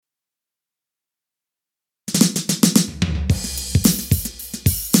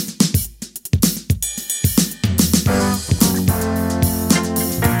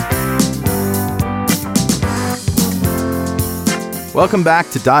Welcome back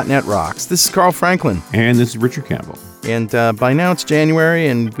to .NET Rocks. This is Carl Franklin. And this is Richard Campbell. And by now it's January,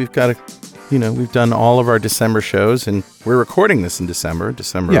 and we've got we've done all of our December shows, and we're recording this in December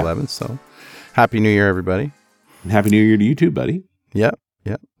 11th. So Happy New Year, everybody. And Happy New Year to you too, buddy. Yep.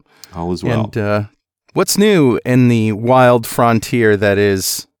 All is well. And what's new in the wild frontier that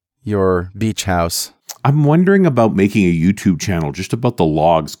is your beach house? I'm wondering about making a YouTube channel just about the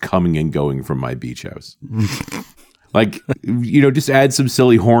logs coming and going from my beach house. Like, just add some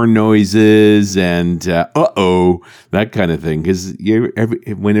silly horn noises and that kind of thing. Because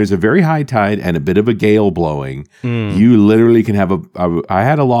when there's a very high tide and a bit of a gale blowing, you literally can have I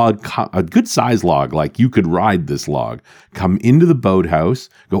had a log, a good size log, like you could ride this log, come into the boathouse,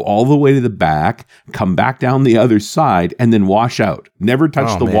 go all the way to the back, come back down the other side, and then wash out. Never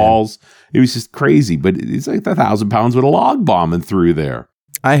touch the walls. It was just crazy. But it's like 1,000 pounds with a log bombing through there.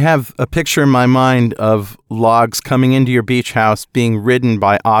 I have a picture in my mind of logs coming into your beach house being ridden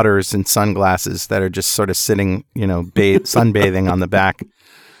by otters in sunglasses that are just sort of sitting, sunbathing on the back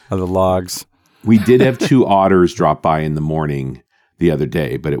of the logs. We did have 2 otters drop by in the morning the other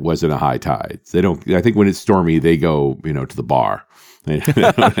day, but it wasn't a high tide. I think when it's stormy, they go, to the bar.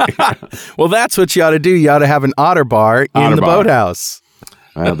 Well, that's what you ought to do. You ought to have an otter bar in the boathouse.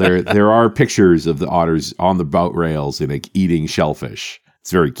 Well, there are pictures of the otters on the boat rails and eating shellfish. It's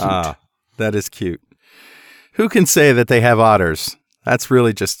very cute. That is cute. Who can say that they have otters? That's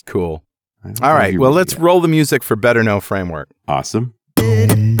really just cool. All right. Well, let's roll the music for Better Know Framework. Awesome. All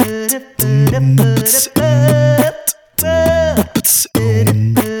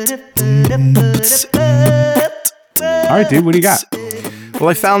right, dude. What do you got? Well,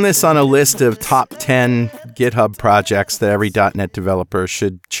 I found this on a list of top 10 GitHub projects that every .NET developer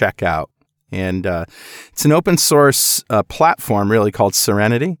should check out. And it's an open source platform really called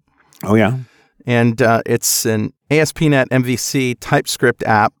Serenity. Oh, yeah. And it's an ASP.NET MVC TypeScript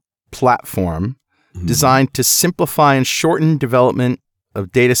app platform designed to simplify and shorten development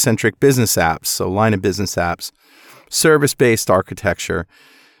of data-centric business apps, so line of business apps, service-based architecture.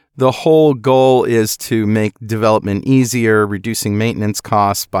 The whole goal is to make development easier, reducing maintenance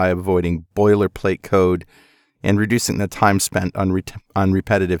costs by avoiding boilerplate code and reducing the time spent on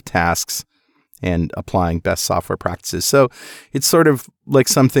repetitive tasks and applying best software practices. So it's sort of like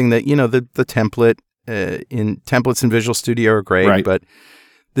something that, the template templates in Visual Studio are great, right, but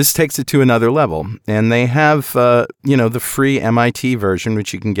this takes it to another level. And they have, the free MIT version,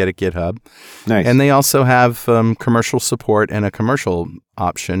 which you can get at GitHub. Nice. And they also have commercial support and a commercial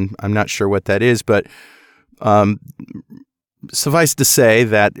option. I'm not sure what that is, but suffice to say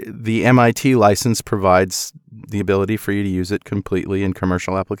that the MIT license provides the ability for you to use it completely in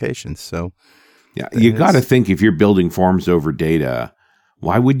commercial applications. So yeah, you got to think, if you're building forms over data,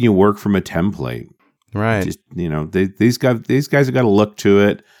 why wouldn't you work from a template? Right. Just, these guys have got to look to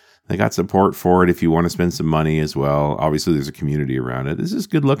it. They got support for it if you want to spend some money as well. Obviously, there's a community around it. This is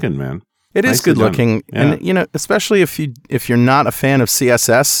good looking, man. It is good looking. Yeah. And, especially if you're not a fan of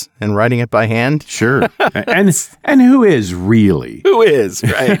CSS and writing it by hand. Sure. and who is really? Who is,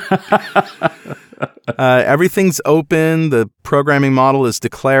 right? Everything's open. The programming model is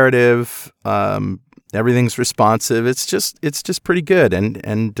declarative. Everything's responsive. It's just pretty good.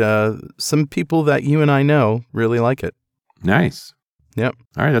 And some people that you and I know really like it. Nice. Yep.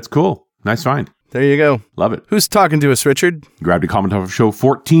 All right. That's cool. Nice find. There you go. Love it. Who's talking to us, Richard? Grabbed a comment off of show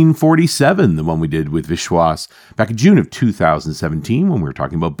 1447, the one we did with Vishwas back in June of 2017 when we were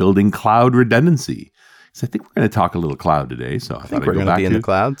talking about building cloud redundancy. So I think we're going to talk a little cloud today. So I think we're going to be in the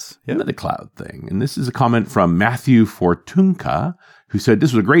clouds. Into the cloud thing. And this is a comment from Matthew Fortunka, who said,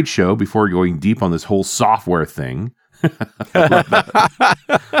 this was a great show before going deep on this whole software thing. I love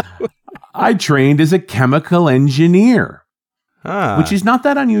that. I trained as a chemical engineer. Which is not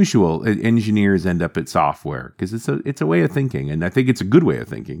that unusual. Engineers end up at software because it's a way of thinking, and I think it's a good way of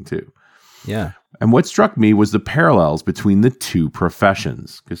thinking too. Yeah. And what struck me was the parallels between the two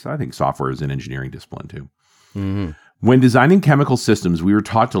professions, because I think software is an engineering discipline too. Mm-hmm. When designing chemical systems, we were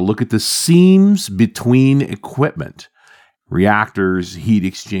taught to look at the seams between equipment, reactors, heat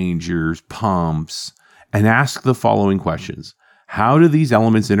exchangers, pumps, and ask the following questions. How do these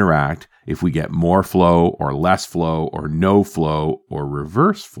elements interact if we get more flow or less flow or no flow or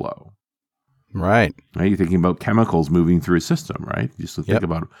reverse flow? Right. You're thinking about chemicals moving through a system, right? Just to think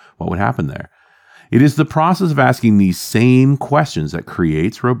about what would happen there. It is the process of asking these same questions that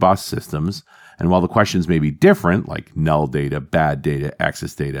creates robust systems. And while the questions may be different, like null data, bad data,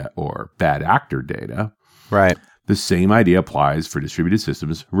 excess data, or bad actor data, right, the same idea applies for distributed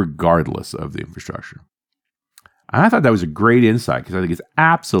systems regardless of the infrastructure. And I thought that was a great insight because I think it's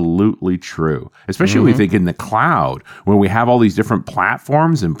absolutely true, especially when we think in the cloud, when we have all these different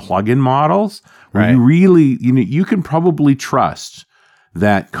platforms and plugin models, where you really, you can probably trust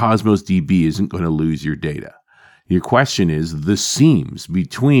that Cosmos DB isn't going to lose your data. Your question is the seams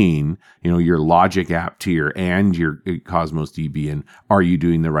between, your logic app tier and your Cosmos DB, and are you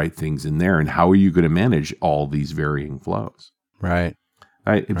doing the right things in there, and how are you going to manage all these varying flows? Right.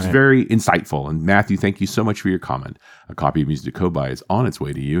 It's very insightful. And Matthew, thank you so much for your comment. A copy of Music to Code By is on its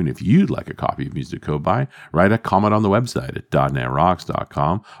way to you. And if you'd like a copy of Music to Code By, write a comment on the website at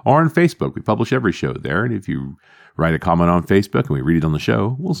 .netrocks.com or on Facebook. We publish every show there. And if you write a comment on Facebook and we read it on the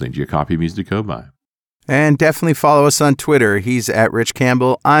show, we'll send you a copy of Music to Code By. And definitely follow us on Twitter. He's at Rich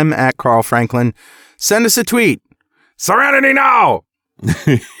Campbell. I'm at Carl Franklin. Send us a tweet. Serenity now!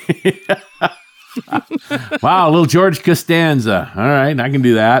 Wow, a little George Costanza. All right, I can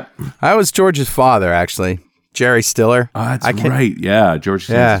do that. I was George's father, actually. Jerry Stiller. Oh, that's right. Yeah, George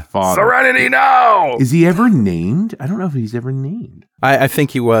Costanza's father. Serenity now! Is he ever named? I don't know if he's ever named. I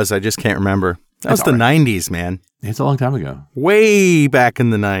think he was. I just can't remember. That was the 90s, man. It's a long time ago. Way back in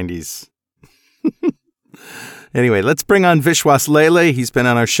the 90s. Anyway, let's bring on Vishwas Lele. He's been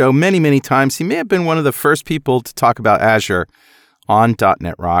on our show many, many times. He may have been one of the first people to talk about Azure on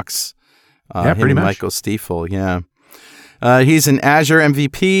 .NET Rocks. Pretty much. Michael Stiefel, he's an Azure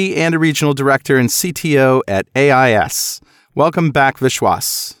MVP and a regional director and CTO at AIS. Welcome back,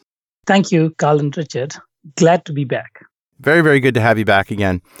 Vishwas. Thank you, Carl and Richard. Glad to be back. Very, very good to have you back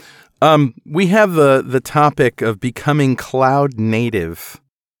again. We have the topic of becoming cloud native.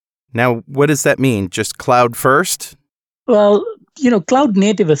 Now, what does that mean? Just cloud first? Well, cloud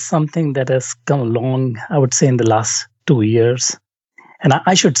native is something that has come along, I would say, in the last 2 years. And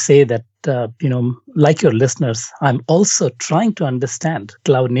I should say that, like your listeners, I'm also trying to understand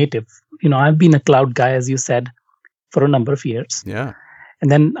cloud native. I've been a cloud guy, as you said, for a number of years. Yeah.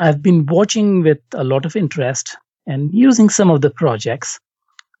 And then I've been watching with a lot of interest and using some of the projects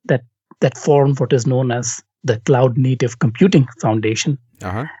that form what is known as the Cloud Native Computing Foundation,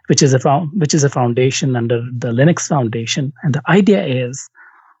 which is a foundation under the Linux Foundation. And the idea is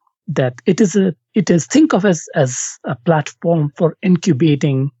that it is think of as a platform for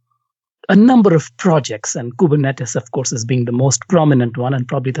incubating a number of projects, and Kubernetes, of course, is being the most prominent one and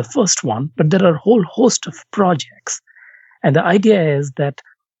probably the first one, but there are a whole host of projects. And the idea is that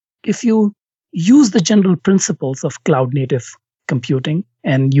if you use the general principles of cloud native computing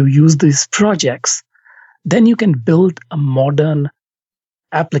and you use these projects, then you can build a modern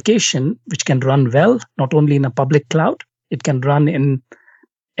application which can run well, not only in a public cloud, it can run in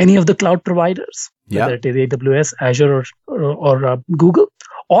any of the cloud providers, whether it is AWS, Azure, or Google,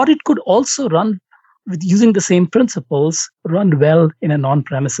 or it could also run with using the same principles, run well in an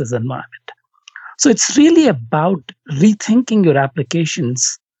on-premises environment. So it's really about rethinking your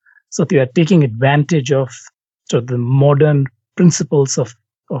applications so that you are taking advantage of sort of the modern principles of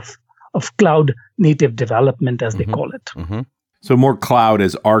cloud native development, as they call it. Mm-hmm. So more cloud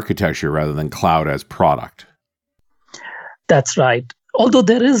as architecture rather than cloud as product. That's right. Although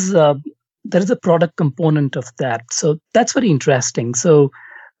there is a product component of that. So that's very interesting. So,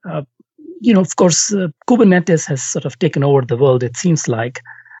 of course, Kubernetes has sort of taken over the world, it seems like.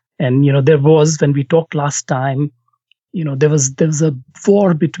 And, there was, when we talked last time, there was a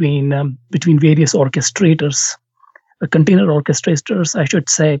war between various orchestrators, container orchestrators, I should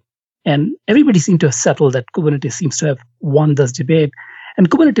say. And everybody seemed to have settled that Kubernetes seems to have won this debate. And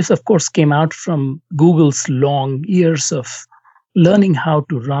Kubernetes, of course, came out from Google's long years of learning how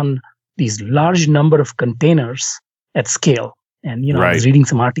to run these large number of containers at scale. And, I was reading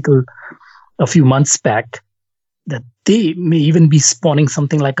some article a few months back that they may even be spawning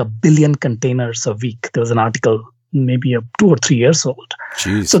something like 1 billion containers a week. There was an article maybe 2 or 3 years old.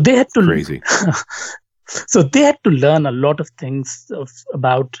 Jeez, so they had to crazy. So they had to learn a lot of things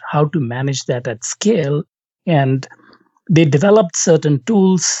about how to manage that at scale. And they developed certain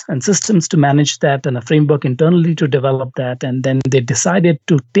tools and systems to manage that and a framework internally to develop that. And then they decided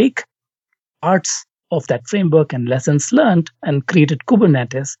to take parts of that framework and lessons learned and created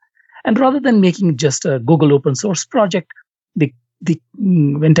Kubernetes. And rather than making just a Google open source project, they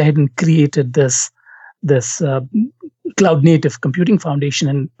went ahead and created this Cloud Native Computing Foundation,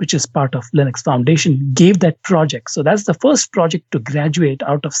 and which is part of Linux Foundation, gave that project. So that's the first project to graduate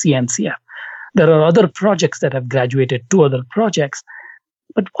out of CNCF. There are other projects that have graduated, 2 other projects.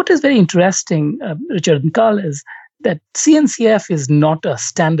 But what is very interesting, Richard and Carl, is that CNCF is not a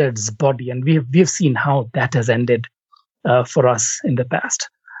standards body, and we have seen how that has ended for us in the past.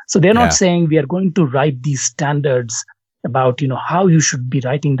 So they're not saying we are going to write these standards about how you should be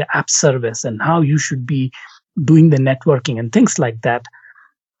writing the app service and how you should be doing the networking and things like that,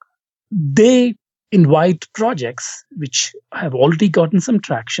 they invite projects which have already gotten some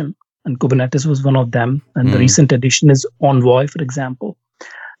traction, and Kubernetes was one of them. And the recent addition is Envoy, for example.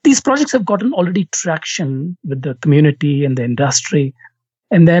 These projects have gotten already traction with the community and the industry.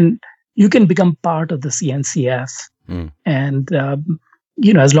 And then you can become part of the CNCF. And,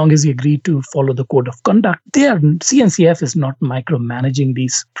 as long as you agree to follow the code of conduct, CNCF is not micromanaging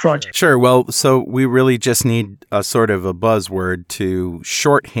these projects. Sure. Well, so we really just need a sort of a buzzword to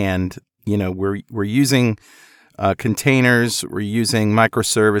shorthand. We're using containers, we're using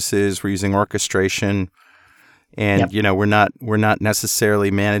microservices, we're using orchestration, and we're not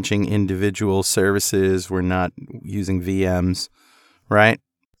necessarily managing individual services. We're not using VMs, right?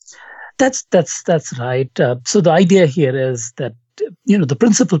 That's right. So the idea here is that the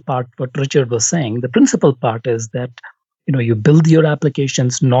principal part, what Richard was saying, the principal part is that you build your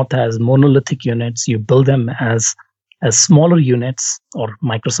applications not as monolithic units. You build them as smaller units, or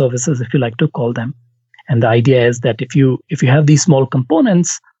microservices, if you like to call them. And the idea is that if you have these small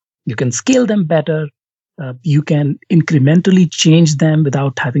components, you can scale them better. You can incrementally change them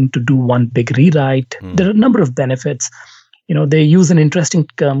without having to do one big rewrite. There are a number of benefits. They use an interesting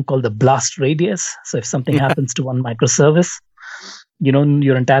term called the blast radius. So if something happens to one microservice,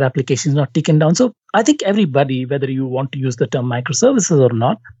 your entire application is not taken down. So I think everybody, whether you want to use the term microservices or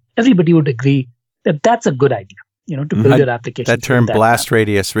not, everybody would agree that that's a good idea. To build your application. That term blast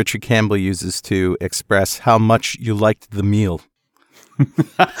radius, Richard Campbell uses to express how much you liked the meal.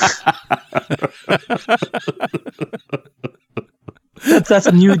 That's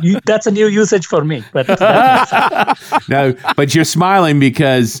a new usage for me. But no, but you're smiling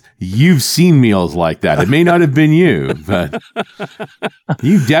because you've seen meals like that. It may not have been you, but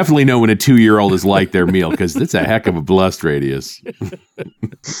you definitely know when a 2-year-old has liked their meal, because it's a heck of a blast radius.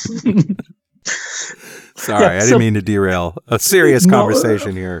 Sorry, I didn't mean to derail a serious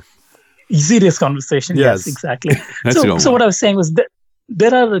conversation here. Serious conversation, yes exactly. So what I was saying was that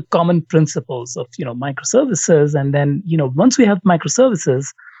there are common principles of microservices, and then once we have microservices,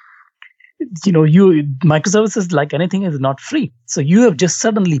 microservices, like anything, is not free. So you have just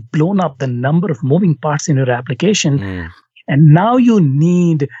suddenly blown up the number of moving parts in your application, and now you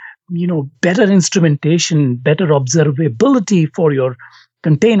need better instrumentation, better observability for your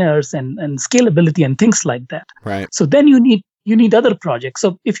containers and scalability and things like that. Right. So then you need other projects.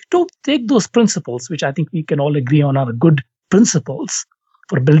 So if you don't take those principles, which I think we can all agree on are good principles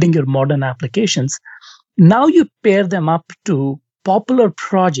for building your modern applications, now you pair them up to popular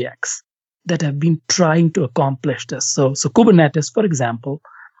projects that have been trying to accomplish this. So Kubernetes, for example,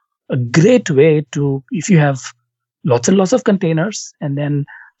 a great way to, if you have lots and lots of containers, and then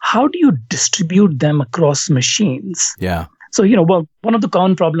how do you distribute them across machines? Yeah. So, one of the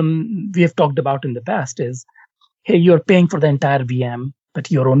common problems we have talked about in the past is, hey, you're paying for the entire VM, but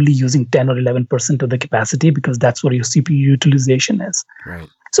you're only using 10 or 11% of the capacity because that's what your CPU utilization is. Right.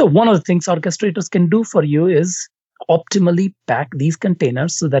 So one of the things orchestrators can do for you is optimally pack these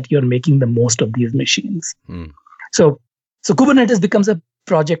containers so that you're making the most of these machines. So Kubernetes becomes a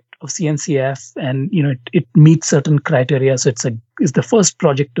project of CNCF, and it meets certain criteria. So it's the first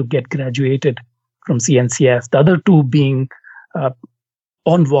project to get graduated from CNCF. The other two being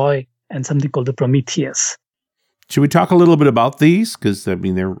Envoy and something called the Prometheus. Should we talk a little bit about these? Because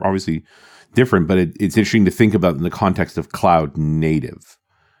they're obviously different, but it's interesting to think about in the context of cloud native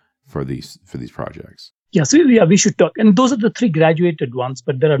for these projects. Yeah, so we should talk. And those are the 3 graduated ones,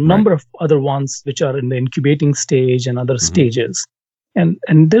 but there are a number of other ones which are in the incubating stage and other stages. And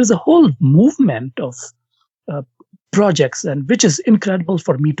there's a whole movement of projects, and which is incredible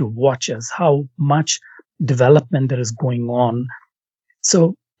for me to watch, as how much development there is going on.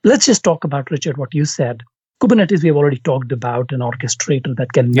 So let's just talk about, Richard, what you said. Kubernetes, we have already talked about, an orchestrator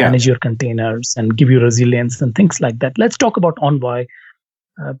that can manage your containers and give you resilience and things like that. Let's talk about Envoy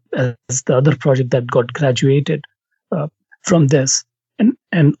as the other project that got graduated from this. And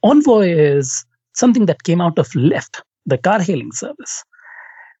Envoy is something that came out of Lyft, the car hailing service.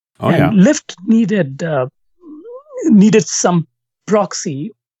 Lyft needed some proxy,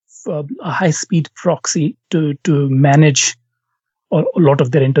 a high-speed proxy to manage a lot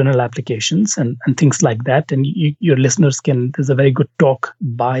of their internal applications and things like that. And your listeners there's a very good talk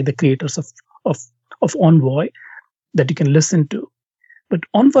by the creators of Envoy that you can listen to. But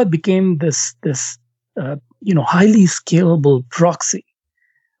Envoy became this highly scalable proxy,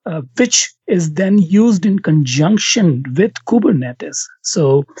 which is then used in conjunction with Kubernetes.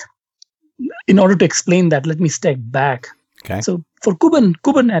 So in order to explain that, let me step back. Okay. So for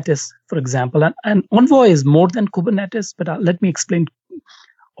Kubernetes, for example, and Envoy is more than Kubernetes, but let me explain.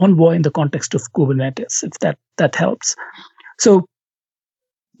 Envoy in the context of Kubernetes, if that helps. So,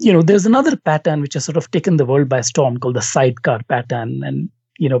 there's another pattern which has sort of taken the world by storm called the sidecar pattern. And,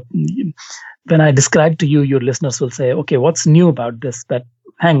 when I describe to you, your listeners will say, okay, what's new about this? But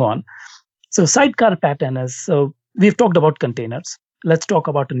hang on. So sidecar pattern is, so we've talked about containers. Let's talk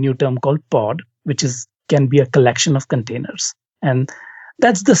about a new term called pod, which can be a collection of containers. And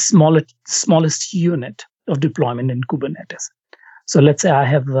that's the smallest unit of deployment in Kubernetes. So let's say I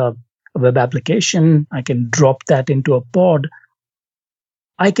have a web application. I can drop that into a pod.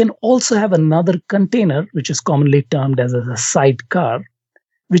 I can also have another container, which is commonly termed as a sidecar,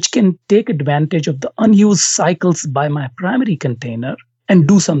 which can take advantage of the unused cycles by my primary container and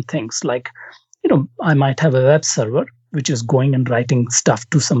do some things like, I might have a web server, which is going and writing stuff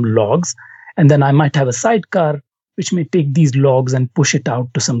to some logs. And then I might have a sidecar, which may take these logs and push it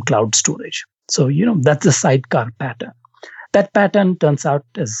out to some cloud storage. So, that's the sidecar pattern. That pattern turns out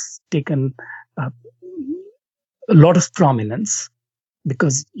has taken a lot of prominence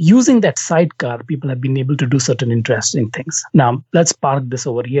because using that sidecar, people have been able to do certain interesting things. Now, let's park this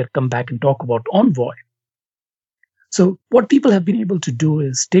over here, come back and talk about Envoy. So what people have been able to do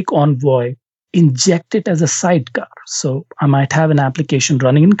is take Envoy, inject it as a sidecar. So I might have an application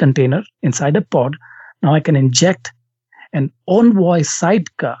running in container inside a pod. Now I can inject an Envoy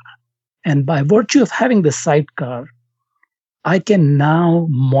sidecar. And by virtue of having the sidecar, I can now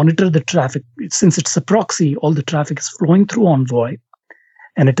monitor the traffic. Since it's a proxy, all the traffic is flowing through Envoy.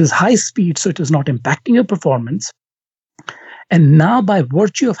 And it is high speed, so it is not impacting your performance. And now by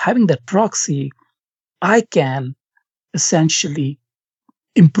virtue of having that proxy, I can essentially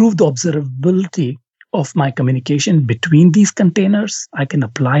improve the observability of my communication between these containers. I can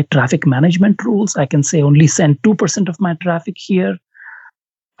apply traffic management rules. I can say only send 2% of my traffic here.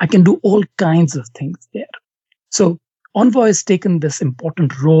 I can do all kinds of things there. So Envoy has taken this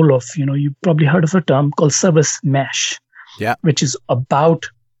important role of, you probably heard of a term called service mesh, which is about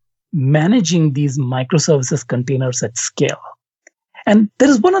managing these microservices containers at scale. And there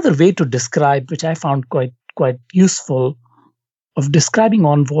is one other way to describe, which I found quite useful, of describing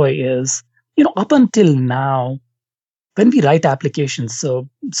Envoy is, up until now, when we write applications, so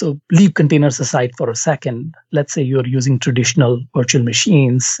leave containers aside for a second. Let's say you're using traditional virtual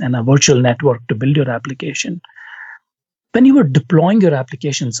machines and a virtual network to build your application. When you were deploying your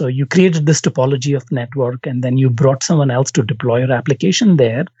application, so you created this topology of network and then you brought someone else to deploy your application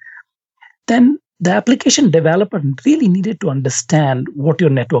there, then the application developer really needed to understand what your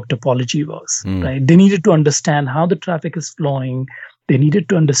network topology was, right? They needed to understand how the traffic is flowing. They needed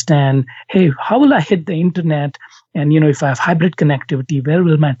to understand, hey, how will I hit the internet? And, if I have hybrid connectivity, where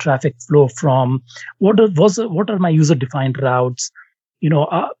will my traffic flow from? What are my user-defined routes?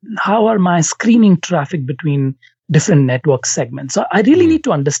 How are my screening traffic between different network segments? So I really need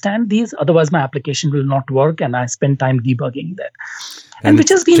to understand these. Otherwise, my application will not work, and I spend time debugging that. And which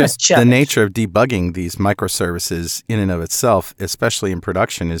has been just a challenge. The nature of debugging these microservices in and of itself, especially in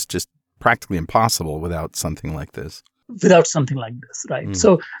production, is just practically impossible without something like this. Right?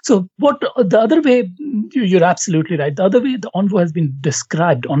 So what the other way, you're absolutely right. The other way the Envoy has been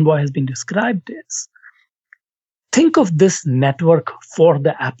described is, think of this network for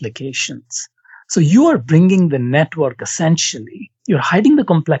the applications. So you are bringing the network essentially. You're hiding the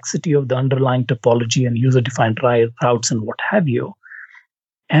complexity of the underlying topology and user-defined routes and what have you,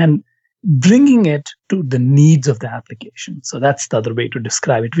 and bringing it to the needs of the application. So that's the other way to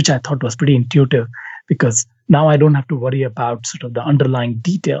describe it, which I thought was pretty intuitive, because now I don't have to worry about sort of the underlying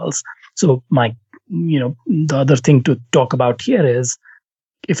details. So the other thing to talk about here is,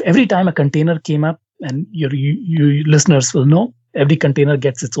 if every time a container came up, and you listeners will know, every container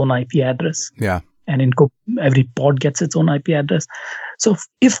gets its own IP address. Yeah. And every pod gets its own IP address. So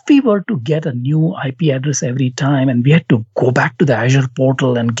if we were to get a new IP address every time, and we had to go back to the Azure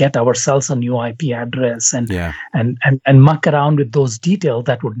portal and get ourselves a new IP address and muck around with those details,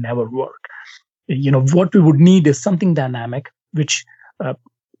 that would never work. What we would need is something dynamic which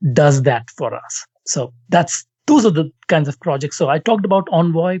does that for us. So those are the kinds of projects. So I talked about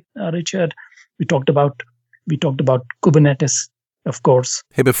Envoy, Richard. We talked about Kubernetes, of course.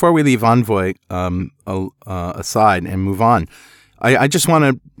 Hey, before we leave Envoy aside and move on, I just want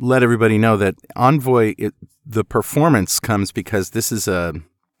to let everybody know that Envoy, the performance comes because it's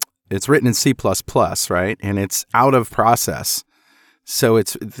written in C++, right? And it's out of process. So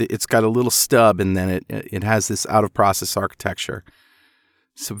it's got a little stub, and then it has this out of process architecture.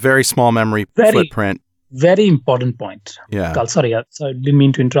 So very small memory footprint. Very important point. Yeah. Carl, sorry, I didn't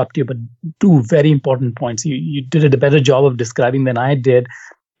mean to interrupt you, but two very important points. You did a better job of describing than I did.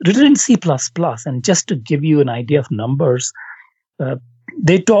 Written in C++, and just to give you an idea of numbers,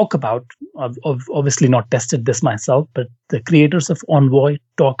 they talk about, I've obviously not tested this myself, but the creators of Envoy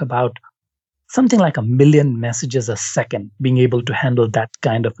talk about something like 1 million messages a second, being able to handle that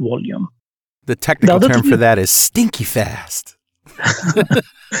kind of volume. The technical term for that is stinky fast.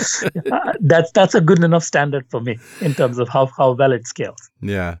 That's a good enough standard for me in terms of how well it scales.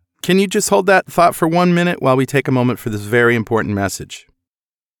 Yeah. Can you just hold that thought for 1 minute while we take a moment for this very important message?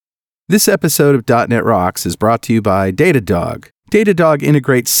 This episode of .NET Rocks is brought to you by Datadog. Datadog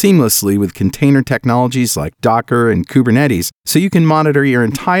integrates seamlessly with container technologies like Docker and Kubernetes, so you can monitor your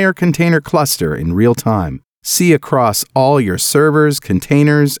entire container cluster in real time. See across all your servers,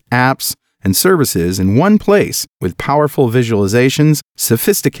 containers, apps, and services in one place with powerful visualizations,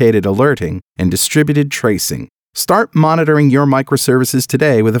 sophisticated alerting, and distributed tracing. Start monitoring your microservices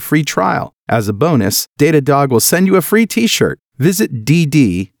today with a free trial. As a bonus, Datadog will send you a free t-shirt. Visit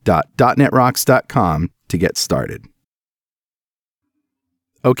dd.netrocks.com to get started.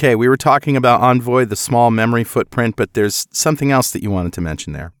 Okay, we were talking about Envoy, the small memory footprint, but there's something else that you wanted to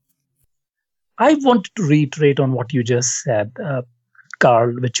mention there. I wanted to reiterate on what you just said,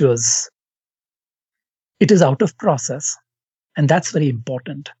 Carl, which was, it is out of process. And that's very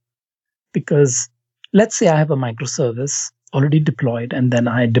important because let's say I have a microservice already deployed, and then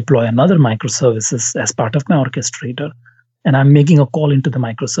I deploy another microservices as part of my orchestrator, and I'm making a call into the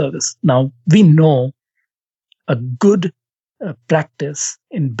microservice. Now, we know a good practice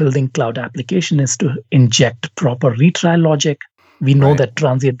in building cloud application is to inject proper retry logic. We know that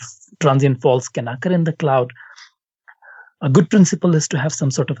transient faults can occur in the cloud. A good principle is to have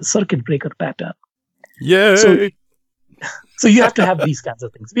some sort of a circuit breaker pattern. Yay! So you have to have these kinds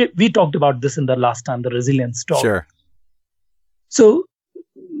of things. We talked about this in the last time, the resilience talk. Sure. So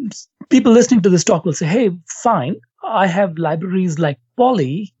people listening to this talk will say, hey, fine, I have libraries like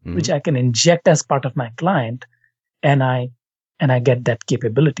Poly, which I can inject as part of my client, and I get that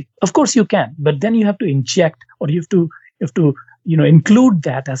capability. Of course you can, but then you have to inject, or you have to include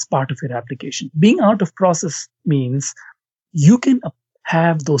that as part of your application. Being out of process means you can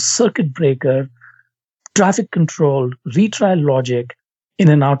have those circuit breaker, traffic control, retry logic in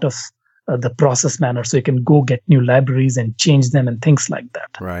and out of the process manner, so you can go get new libraries and change them and things like that.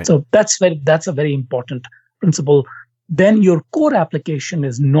 Right. So that's a very important principle. Then your core application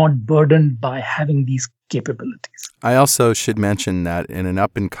is not burdened by having these capabilities. I also should mention that in an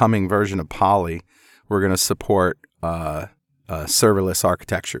up-and-coming version of Poly, we're going to support serverless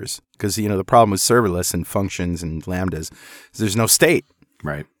architectures. Because, the problem with serverless and functions and lambdas is there's no state.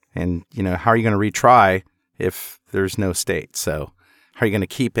 Right. And, how are you going to retry if there's no state? So how are you going to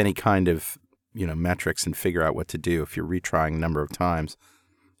keep any kind of, metrics and figure out what to do if you're retrying a number of times?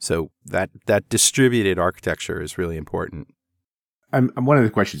 So that distributed architecture is really important. One of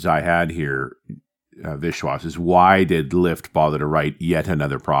the questions I had here, Vishwas, is why did Lyft bother to write yet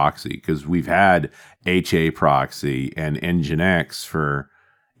another proxy? Because we've had HA proxy and Nginx for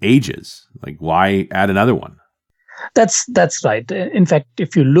ages. Like, why add another one? That's right. In fact,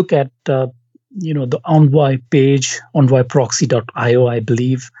 if you look at the Envoy page, envoyproxy.io, I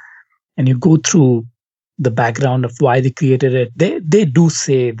believe, and you go through the background of why they created it, they do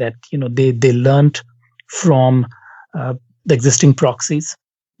say that they learned from the existing proxies,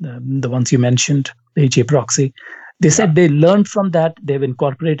 the ones you mentioned, the HA proxy. They said they learned from that. They've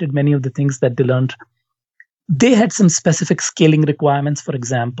incorporated many of the things that they learned. They had some specific scaling requirements, for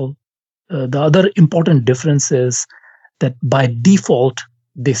example. The other important difference is that by default,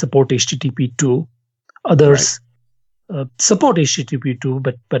 they support HTTP2. Others support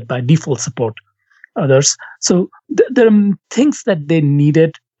HTTP2, but by default support others. So there are things that they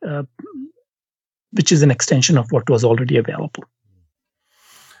needed, which is an extension of what was already available.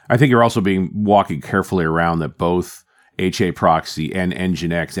 I think you're also walking carefully around that both HA proxy and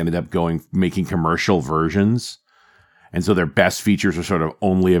Nginx ended up making commercial versions. And so their best features are sort of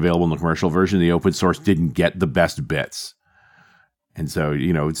only available in the commercial version. The open source didn't get the best bits. And so,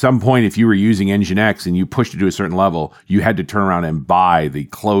 at some point, if you were using Nginx and you pushed it to a certain level, you had to turn around and buy the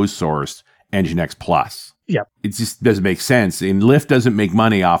closed source Nginx Plus. Yeah. It just doesn't make sense. And Lyft doesn't make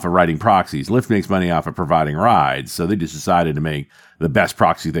money off of writing proxies. Lyft makes money off of providing rides. So they just decided to make the best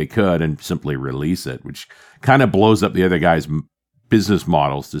proxy they could and simply release it, which kind of blows up the other guy's business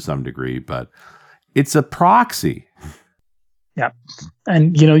models to some degree. But it's a proxy. Yeah.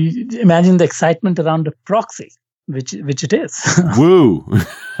 And, you imagine the excitement around a proxy, which it is. Woo.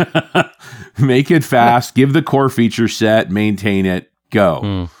 Make it fast, give the core feature set, maintain it,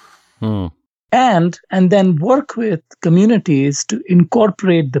 go. And then work with communities to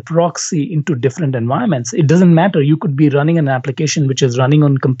incorporate the proxy into different environments. It doesn't matter. You could be running an application which is running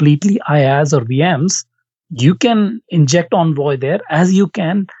on completely IaaS or VMs. you can inject Envoy there as you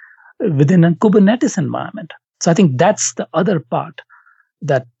can within a Kubernetes environment. So I think that's the other part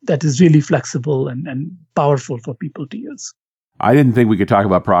that is really flexible and powerful for people to use. I didn't think we could talk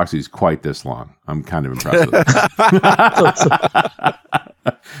about proxies quite this long. I'm kind of impressed with that.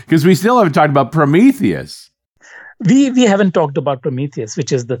 Because we still haven't talked about Prometheus. We haven't talked about Prometheus,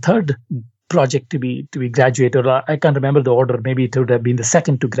 which is the third project to be graduated. I can't remember the order. Maybe it would have been the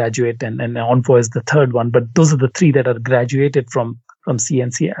second to graduate, and Envoy is the third one. But those are the three that are graduated from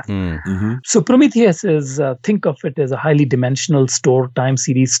CNCF. Mm-hmm. So Prometheus is, think of it as a highly dimensional store, time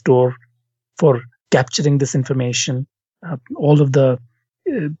series store for capturing this information, all of the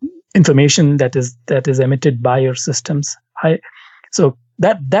information that is emitted by your systems. So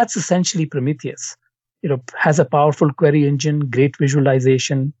that's essentially Prometheus. Has a powerful query engine, great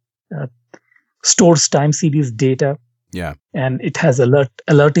visualization, stores time series data. Yeah. And it has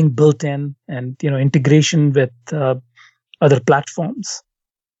alerting built in, and integration with other platforms.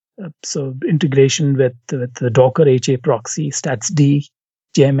 So integration with the Docker HA proxy, StatsD,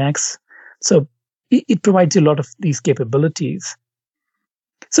 JMX. So it provides you a lot of these capabilities.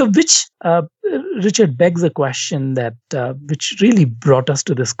 So which, Richard, begs a question that which really brought us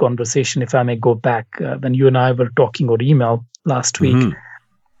to this conversation, if I may go back when you and I were talking over email last week,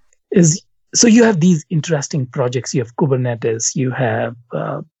 is so you have these interesting projects. You have Kubernetes, you have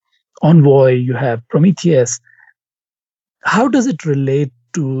Envoy, you have Prometheus. How does it relate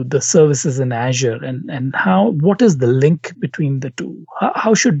to the services in Azure, and what is the link between the two?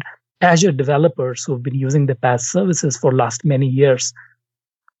 How should Azure developers who have been using the PaaS services for last many years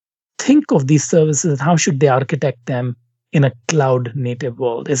think of these services, and how should they architect them in a cloud native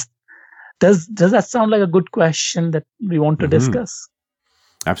world? Does that sound like a good question that we want to discuss?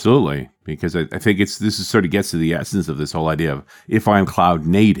 Absolutely, because I think this sort of gets to the essence of this whole idea of, if I'm cloud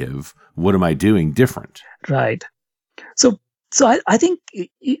native, what am I doing different? Right. So I think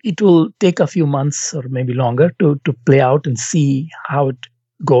it will take a few months or maybe longer to play out and see how it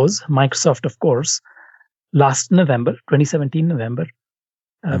goes. Microsoft, of course, last November, 2017 November,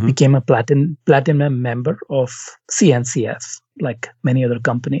 became a platinum member of CNCF, like many other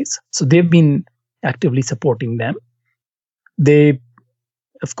companies. So they've been actively supporting them. They,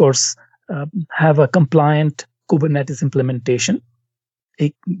 of course, have a compliant Kubernetes implementation,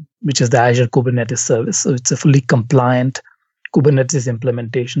 which is the Azure Kubernetes service. So it's a fully compliant Kubernetes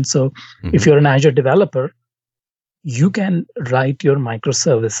implementation. So if you're an Azure developer, you can write your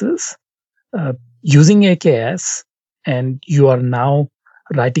microservices using AKS, and you are now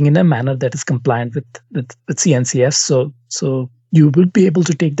writing in a manner that is compliant with CNCF. So you will be able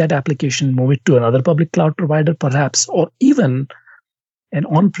to take that application, move it to another public cloud provider, perhaps, or even an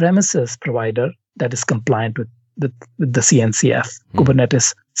on-premises provider that is compliant with the CNCF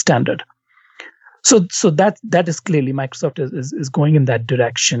Kubernetes standard. So that is clearly Microsoft is going in that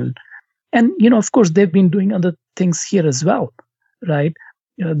direction. And, of course, they've been doing other things here as well, right?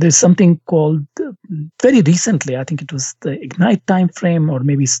 There's something called, very recently, I think it was the Ignite timeframe, or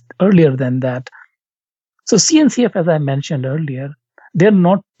maybe earlier than that. So CNCF, as I mentioned earlier, they're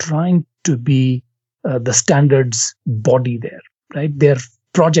not trying to be the standards body there, right? They're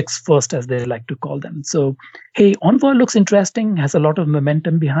projects first, as they like to call them. So, hey, Envoy looks interesting, has a lot of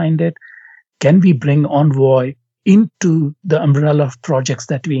momentum behind it. Can we bring Envoy into the umbrella of projects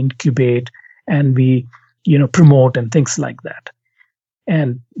that we incubate and we, promote and things like that?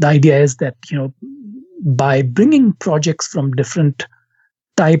 And the idea is that, by bringing projects from different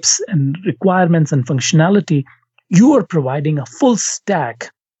types and requirements and functionality, you are providing a full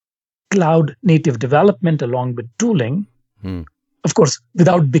stack cloud native development along with tooling. Of course,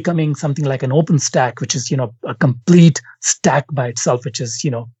 without becoming something like an open stack, which is, a complete stack by itself, which is,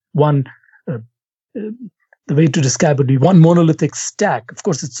 one, the way to describe it would be one monolithic stack. Of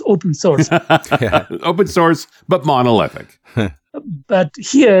course, it's open source. Open source, but monolithic. But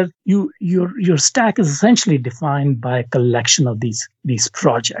here, your stack is essentially defined by a collection of these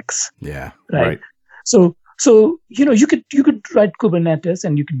projects. Yeah. Right. So you could write Kubernetes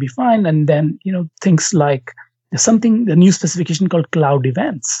and you could be fine, and then things like the new specification called cloud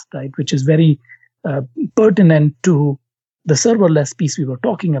events, right, which is very pertinent to the serverless piece we were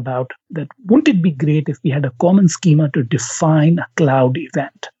talking about. That wouldn't it be great if we had a common schema to define a cloud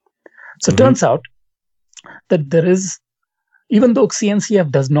event? So it turns out that there is, even though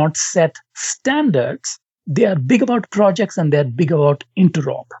CNCF does not set standards, they are big about projects and they're big about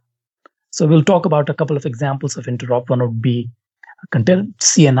interop. So we'll talk about a couple of examples of interop. One would be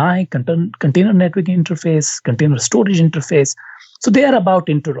CNI, container networking interface, container storage interface. So they are about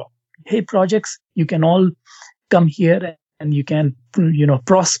interop. Hey, projects, you can all come here and you can,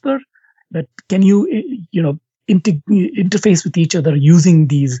 prosper, but can you interface with each other using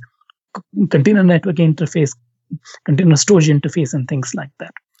these container network interface, container storage interface, and things like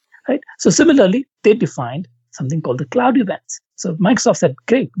that. Right. So similarly, they defined something called the cloud events. So Microsoft said,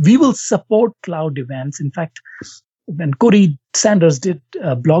 great, we will support cloud events. In fact, when Corey Sanders did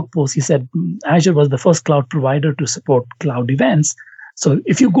a blog post, he said Azure was the first cloud provider to support cloud events. So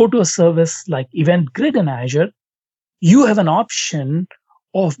if you go to a service like Event Grid in Azure, you have an option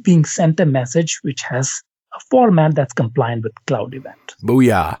of being sent a message which has a format that's compliant with cloud event.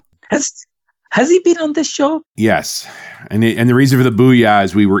 Booyah. Has he been on this show? Yes. And the reason for the booyah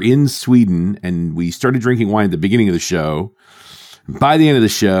is we were in Sweden and we started drinking wine at the beginning of the show. By the end of the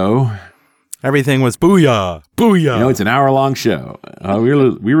show, everything was booyah. Booyah. It's an hour-long show. We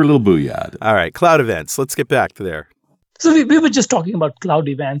were a little booyahed. All right, cloud events. Let's get back to there. So we were just talking about cloud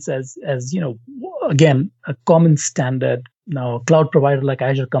events as again, a common standard. Now, a cloud provider like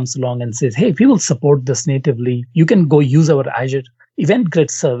Azure comes along and says, hey, we will support this natively. You can go use our Azure Event Grid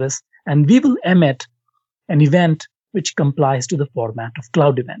service, and we will emit an event which complies to the format of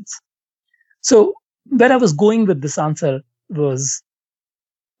cloud events. So where I was going with this answer was,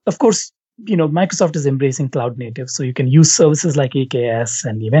 of course, Microsoft is embracing cloud native. So you can use services like AKS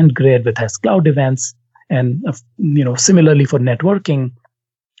and Event Grid, which has cloud events. And, similarly for networking,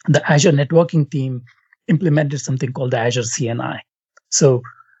 the Azure networking team implemented something called the Azure CNI. So,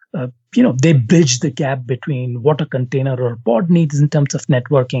 they bridge the gap between what a container or pod needs in terms of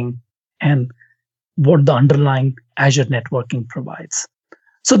networking and what the underlying Azure networking provides.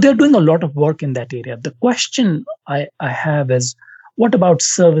 So they're doing a lot of work in that area. The question I have is, what about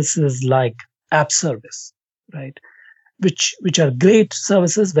services like App Service, right? Which are great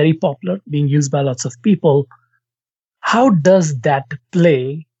services, very popular, being used by lots of people. How does that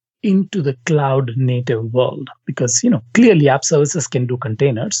play into the cloud native world? Because, clearly app services can do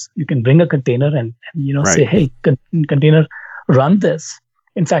containers. You can bring a container and right. Say, hey, container, run this.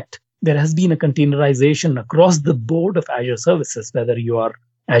 In fact, there has been a containerization across the board of Azure services, whether you are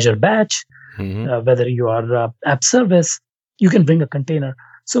Azure Batch, whether you are app service, you can bring a container.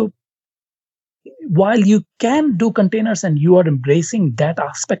 So while you can do containers and you are embracing that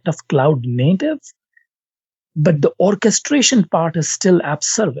aspect of cloud native, but the orchestration part is still app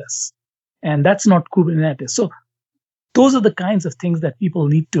service, and that's not Kubernetes. So those are the kinds of things that people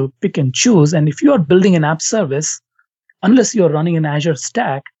need to pick and choose. And if you are building an app service, unless you're running an Azure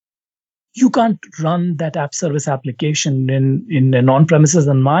stack, you can't run that app service application in an on-premises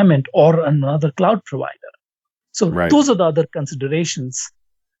environment or another cloud provider. So right. Those are the other considerations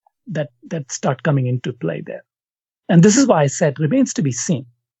that start coming into play there. And this is why I said remains to be seen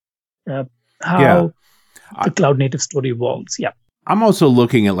how the cloud native story evolves. Yeah. I'm also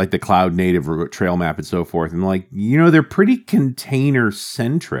looking at like the cloud native trail map and so forth. And like, they're pretty container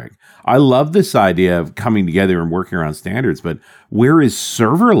centric. I love this idea of coming together and working around standards, but where is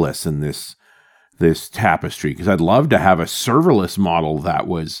serverless in this tapestry? Because I'd love to have a serverless model that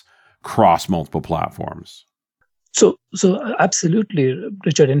was cross multiple platforms. So absolutely,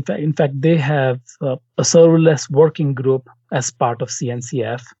 Richard. In fact, they have a serverless working group as part of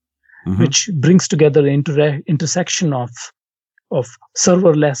CNCF, which brings together the intersection of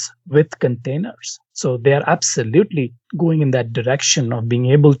serverless with containers. So they are absolutely going in that direction of being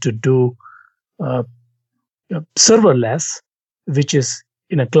able to do serverless, which is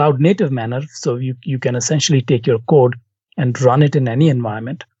in a cloud native manner. So you can essentially take your code and run it in any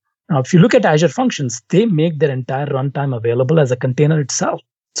environment. Now, if you look at Azure Functions, they make their entire runtime available as a container itself.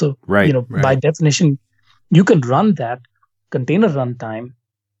 So, by definition, you can run that container runtime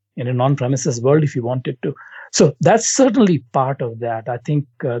in a non-premises world if you wanted to. So that's certainly part of that. I think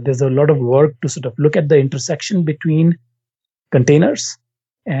there's a lot of work to sort of look at the intersection between containers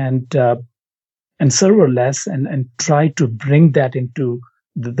and serverless and try to bring that into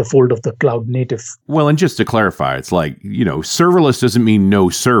the fold of the cloud native. Well, and just to clarify, it's like, serverless doesn't mean no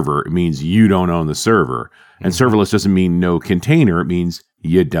server. It means you don't own the server. And serverless doesn't mean no container. It means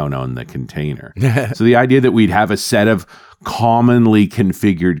you don't own the container. So the idea that we'd have a set of commonly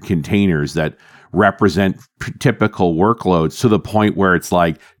configured containers that represent typical workloads to the point where it's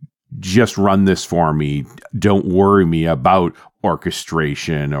like, just run this for me. Don't worry me about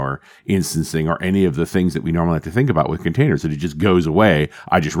orchestration or instancing or any of the things that we normally have to think about with containers. That it just goes away.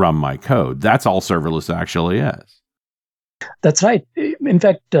 I just run my code. That's all serverless actually is. That's right. In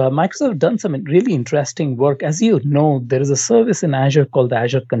fact, Microsoft has done some really interesting work. As you know, there is a service in Azure called the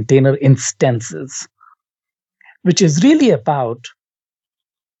Azure Container Instances, which is really about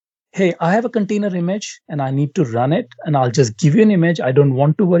hey, I have a container image and I need to run it, and I'll just give you an image. I don't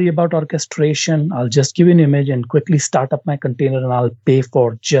want to worry about orchestration. I'll just give you an image and quickly start up my container, and I'll pay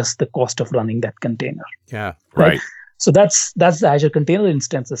for just the cost of running that container. Yeah, right. So that's the Azure Container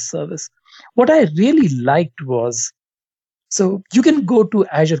Instances service. What I really liked was, so you can go to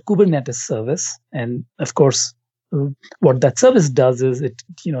Azure Kubernetes service, and of course, what that service does is it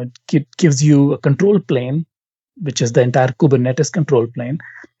gives you a control plane, which is the entire Kubernetes control plane,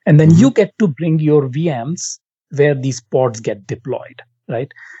 and then you get to bring your VMs where these pods get deployed,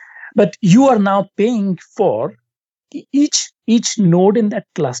 right? But you are now paying for each node in that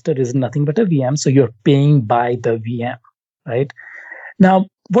cluster is nothing but a VM, so you're paying by the VM, right? Now,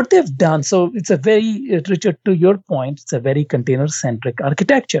 what they've done, so it's a very, Richard, to your point, it's a very container-centric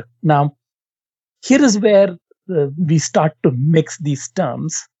architecture. Now, here is where we start to mix these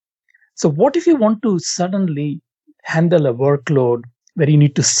terms. So what if you want to suddenly handle a workload where you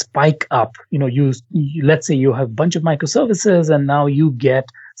need to spike up? Let's say you have a bunch of microservices, and now you get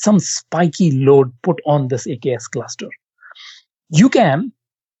some spiky load put on this AKS cluster. You can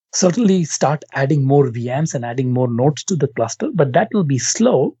certainly start adding more VMs and adding more nodes to the cluster, but that will be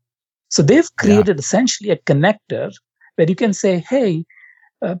slow. So they've created essentially a connector where you can say, hey,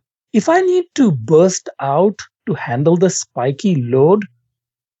 if I need to burst out to handle the spiky load,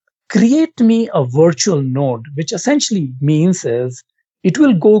 create me a virtual node, which essentially means is it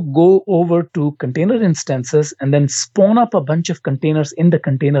will go over to container instances and then spawn up a bunch of containers in the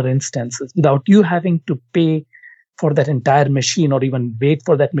container instances without you having to pay for that entire machine or even wait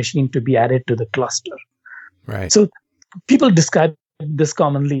for that machine to be added to the cluster. Right. So people describe this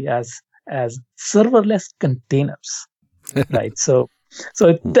commonly as serverless containers, right? So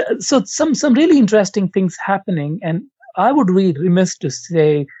some really interesting things happening, and I would be remiss to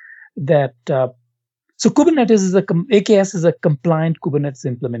say that so Kubernetes AKS is a compliant Kubernetes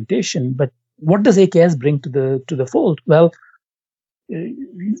implementation. But what does AKS bring to the fold? Well,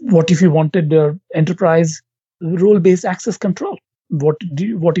 what if you wanted enterprise role-based access control? What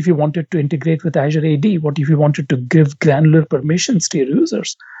if you wanted to integrate with Azure AD? What if you wanted to give granular permissions to your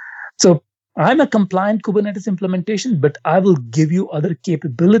users? So I'm a compliant Kubernetes implementation, but I will give you other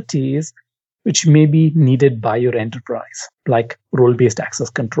capabilities which may be needed by your enterprise, like role-based access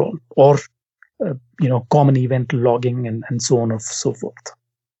control or common event logging and so on and so forth.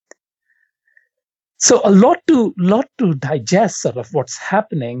 So a lot to digest sort of what's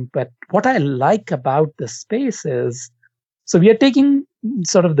happening, but what I like about the space is, so we are taking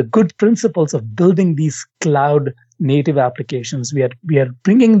sort of the good principles of building these cloud native applications. We are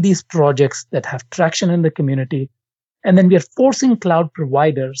bringing these projects that have traction in the community, and then we are forcing cloud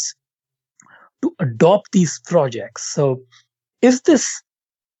providers to adopt these projects. So if this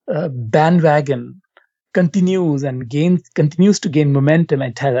bandwagon continues to gain momentum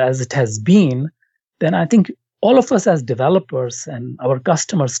as it has been, then I think all of us as developers and our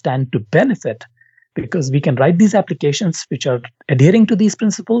customers stand to benefit, because we can write these applications which are adhering to these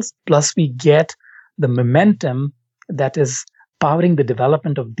principles, plus we get the momentum that is powering the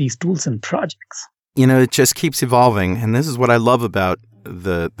development of these tools and projects. It just keeps evolving. And this is what I love about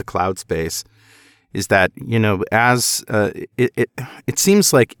the cloud space, is that, as it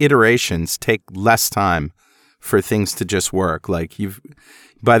seems like iterations take less time for things to just work. Like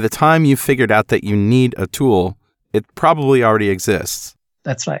by the time you've figured out that you need a tool, it probably already exists.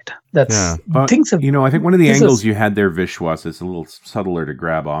 That's right. Things have, I think one of the angles you had there, Vishwas, is a little subtler to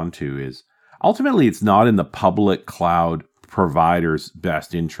grab onto, is ultimately it's not in the public cloud provider's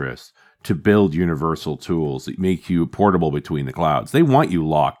best interest to build universal tools that make you portable between the clouds. They want you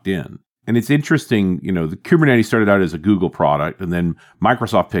locked in. And it's interesting, the Kubernetes started out as a Google product, and then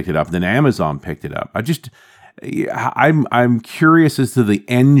Microsoft picked it up, and then Amazon picked it up. I'm curious as to the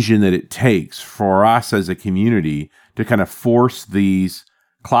engine that it takes for us as a community to kind of force these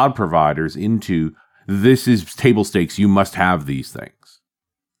cloud providers into, this is table stakes, you must have these things.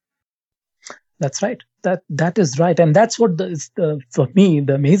 That's right. That is right. And that's what for me,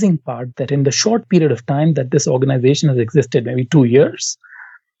 the amazing part, that in the short period of time that this organization has existed, maybe 2 years,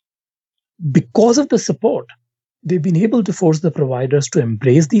 because of the support, they've been able to force the providers to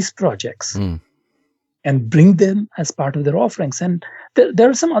embrace these projects and bring them as part of their offerings. And there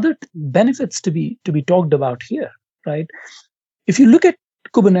are some other benefits to be talked about here, right? If you look at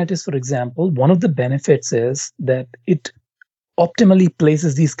Kubernetes, for example, one of the benefits is that it optimally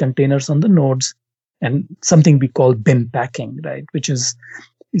places these containers on the nodes, and something we call bin packing, right? Which is,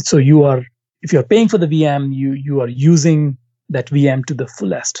 so if you're paying for the VM, you are using that VM to the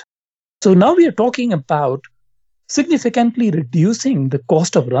fullest. So now we are talking about significantly reducing the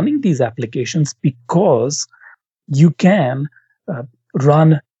cost of running these applications, because you can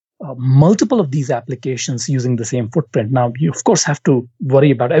run multiple of these applications using the same footprint. Now, you of course have to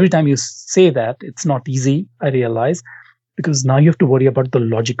worry about every time you say that. It's not easy, I realize, because now you have to worry about the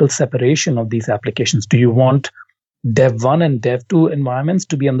logical separation of these applications. Do you want Dev 1 and Dev 2 environments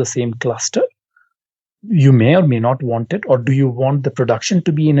to be on the same cluster? You may or may not want it. Or do you want the production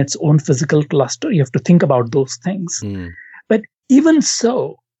to be in its own physical cluster? You have to think about those things. But even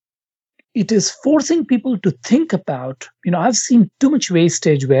so, it is forcing people to think about, I've seen too much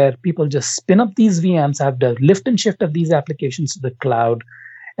wastage where people just spin up these VMs, have the lift and shift of these applications to the cloud.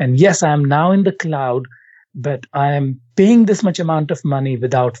 And yes, I am now in the cloud, but I am paying this much amount of money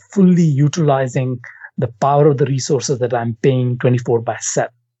without fully utilizing the power of the resources that I'm paying 24/7.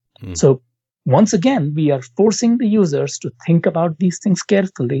 So once again, we are forcing the users to think about these things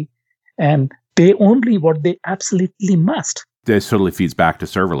carefully and pay only what they absolutely must. This totally feeds back to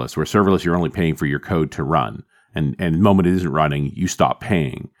serverless, where serverless, you're only paying for your code to run. And the moment it isn't running, you stop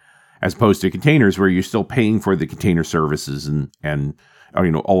paying. As opposed to containers, where you're still paying for the container services and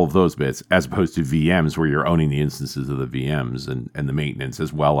all of those bits, as opposed to VMs, where you're owning the instances of the VMs and the maintenance,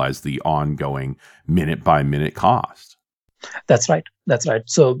 as well as the ongoing minute-by-minute cost. That's right.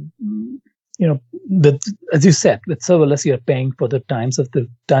 So, as you said, with serverless, you're paying for the times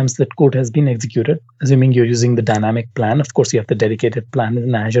that code has been executed, assuming you're using the dynamic plan. Of course, you have the dedicated plan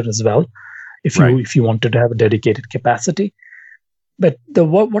in Azure as well, if you wanted to have a dedicated capacity. But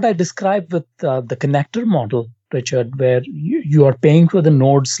what I described with the connector model, Richard, where you are paying for the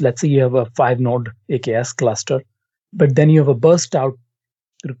nodes. Let's say you have a 5-node AKS cluster, but then you have a burst out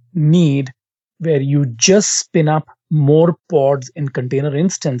need where you just spin up more pods in container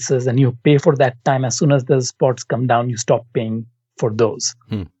instances and you pay for that time. As soon as those pods come down, you stop paying for those.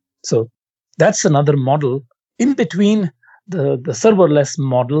 So that's another model in between the serverless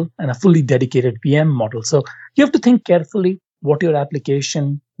model and a fully dedicated VM model. So you have to think carefully what your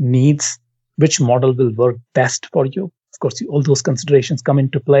application needs, which model will work best for you. Of course, all those considerations come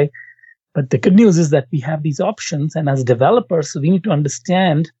into play. But the good news is that we have these options. And as developers, we need to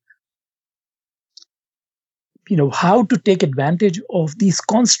understand how to take advantage of these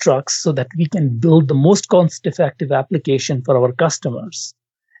constructs so that we can build the most cost-effective application for our customers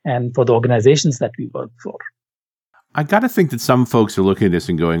and for the organizations that we work for. I got to think that some folks are looking at this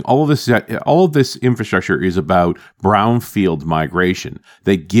and going, all of this infrastructure is about brownfield migration.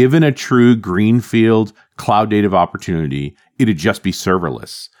 That given a true greenfield cloud native opportunity, it'd just be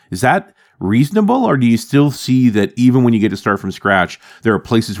serverless. Is that reasonable, or do you still see that even when you get to start from scratch, there are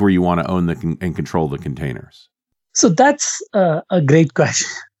places where you want to own and control the containers? So that's a great question.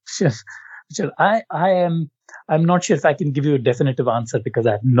 I'm not sure if I can give you a definitive answer because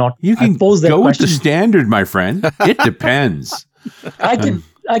I've not. You can go with the standard, my friend. It depends. I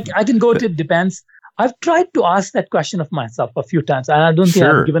can go to it depends. I've tried to ask that question of myself a few times, and I don't think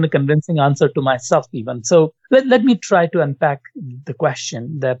I've given a convincing answer to myself even. So let me try to unpack the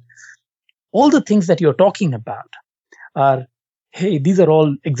question that all the things that you're talking about are, hey, these are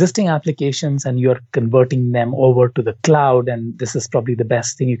all existing applications and you're converting them over to the cloud, and this is probably the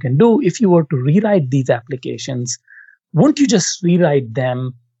best thing you can do. If you were to rewrite these applications, won't you just rewrite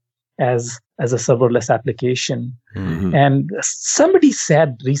them as a serverless application? And somebody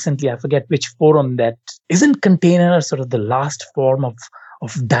said recently, I forget which forum, that isn't container sort of the last form of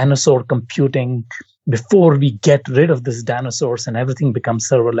dinosaur computing before we get rid of this dinosaurs and everything becomes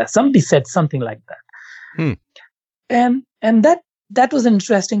serverless? Somebody said something like that. And that was an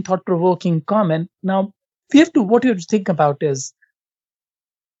interesting, thought-provoking comment. Now, what you have to think about is,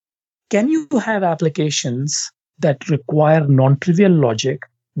 can you have applications that require non-trivial logic,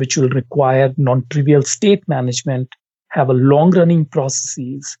 which will require non-trivial state management, have a long-running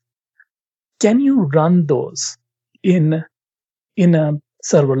processes? Can you run those in a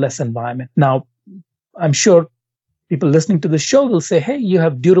serverless environment? Now, I'm sure people listening to the show will say, hey, you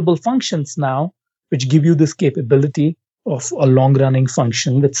have durable functions now, which give you this capability of a long-running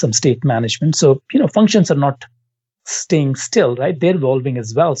function with some state management. So, functions are not staying still, right? They're evolving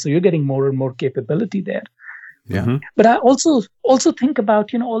as well. So you're getting more and more capability there. Yeah. But I also think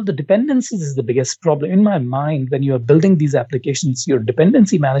about, all the dependencies is the biggest problem. In my mind, when you're building these applications, your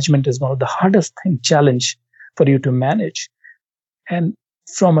dependency management is one of the hardest challenge for you to manage. And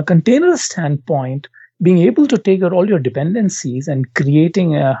from a container standpoint, being able to take out all your dependencies and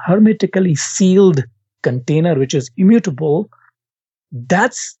creating a hermetically sealed container which is immutable,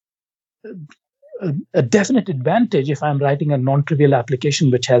 that's a definite advantage if I'm writing a non-trivial application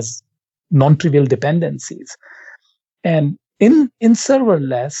which has non-trivial dependencies. And in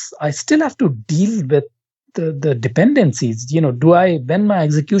serverless, I still have to deal with the dependencies. When my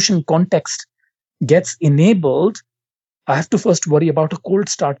execution context gets enabled, I have to first worry about a cold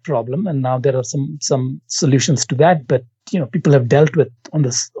start problem, and now there are some solutions to that. But people have dealt with on the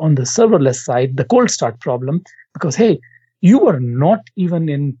serverless side the cold start problem, because hey, you were not even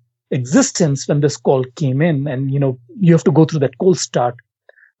in existence when this call came in, and you have to go through that cold start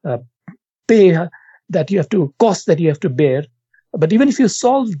pay that you have to cost that you have to bear. But even if you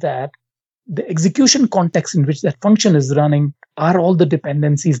solve that, the execution context in which that function is running, are all the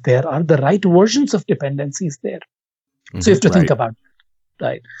dependencies there? Are the right versions of dependencies there? So you have to think about it,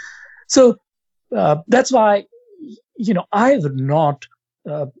 right? So that's why, I have not,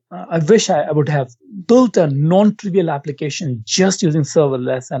 I wish I would have built a non-trivial application just using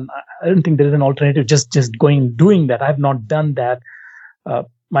serverless. And I don't think there is an alternative just doing that. I have not done that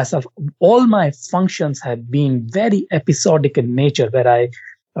myself. All my functions have been very episodic in nature, where I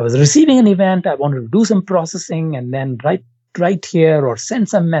was receiving an event, I wanted to do some processing, and then write here or send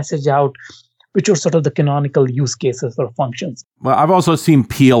some message out, which are sort of the canonical use cases for functions. Well, I've also seen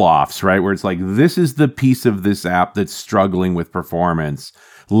peel-offs, right, where it's like, this is the piece of this app that's struggling with performance.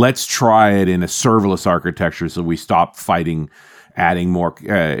 Let's try it in a serverless architecture so we stop fighting adding more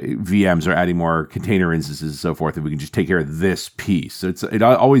VMs or adding more container instances and so forth, and we can just take care of this piece. So it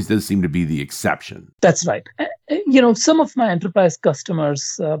always does seem to be the exception. That's right. Some of my enterprise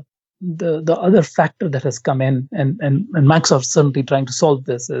customers, the other factor that has come in, and Microsoft certainly trying to solve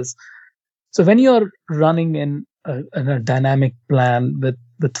this is, so when you're running in a dynamic plan with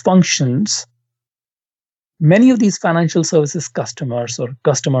functions, many of these financial services customers or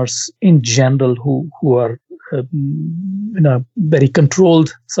customers in general who are in a very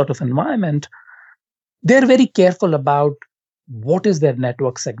controlled sort of environment, they're very careful about what is their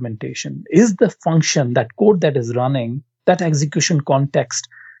network segmentation. Is the function, that code that is running, that execution context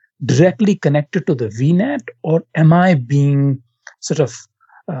directly connected to the VNet, or am I being sort of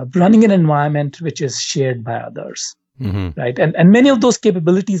running an environment which is shared by others, right? And many of those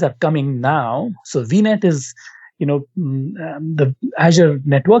capabilities are coming now. So VNet is, the Azure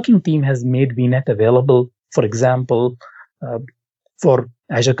networking team has made VNet available, for example, for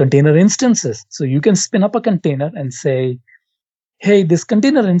Azure container instances. So you can spin up a container and say, hey, this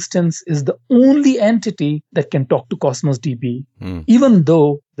container instance is the only entity that can talk to Cosmos DB, even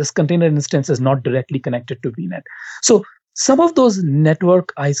though this container instance is not directly connected to VNet. So some of those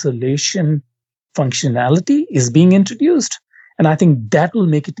network isolation functionality is being introduced. And I think that will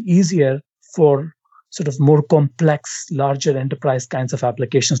make it easier for sort of more complex, larger enterprise kinds of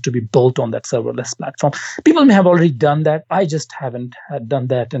applications to be built on that serverless platform. People may have already done that. I just haven't done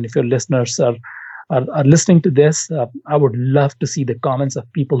that. And if your listeners are listening to this, I would love to see the comments of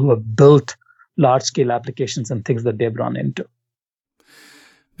people who have built large-scale applications and things that they've run into.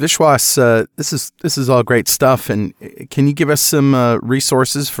 Vishwas, this is all great stuff. And can you give us some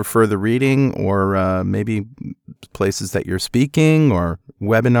resources for further reading, or maybe places that you're speaking, or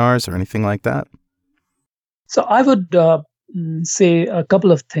webinars, or anything like that? So I would say a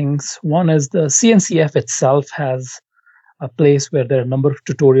couple of things. One is the CNCF itself has a place where there are a number of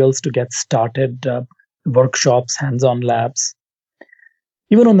tutorials to get started, workshops, hands-on labs.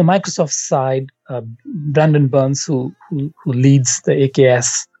 Even on the Microsoft side, Brandon Burns, who leads the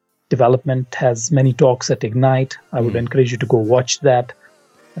AKS development, has many talks at Ignite. I would encourage you to go watch that.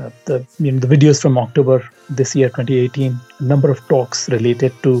 The videos from October this year, 2018, a number of talks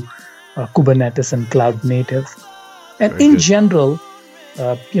related to Kubernetes and cloud native. And in general,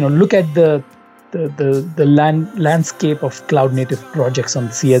 look at the landscape of cloud native projects on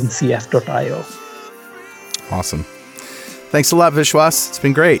cncf.io. Awesome. Thanks a lot, Vishwas. It's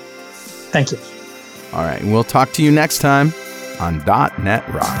been great. Thank you. All right. We'll talk to you next time on .NET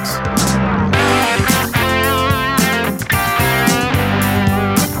Rocks.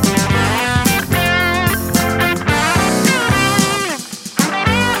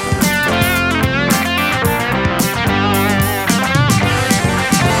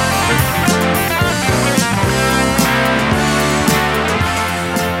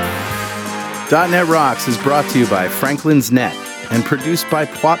 .NET Rocks is brought to you by Franklin's Net and produced by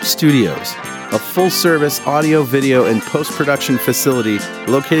Plop Studios, a full-service audio, video, and post-production facility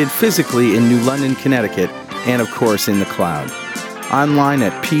located physically in New London, Connecticut, and of course in the cloud. Online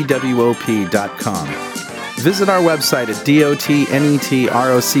at pwop.com. Visit our website at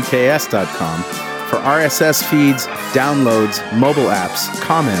dotnetrocks.com for RSS feeds, downloads, mobile apps,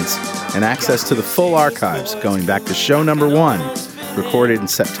 comments, and access to the full archives going back to show number 1, recorded in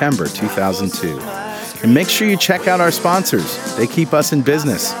September 2002. And make sure you check out our sponsors. They keep us in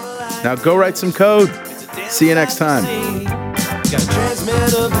business. Now go write some code. See you next time. Got a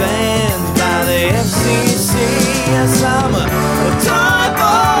transmitter banned by the FCC. Yes, I'm a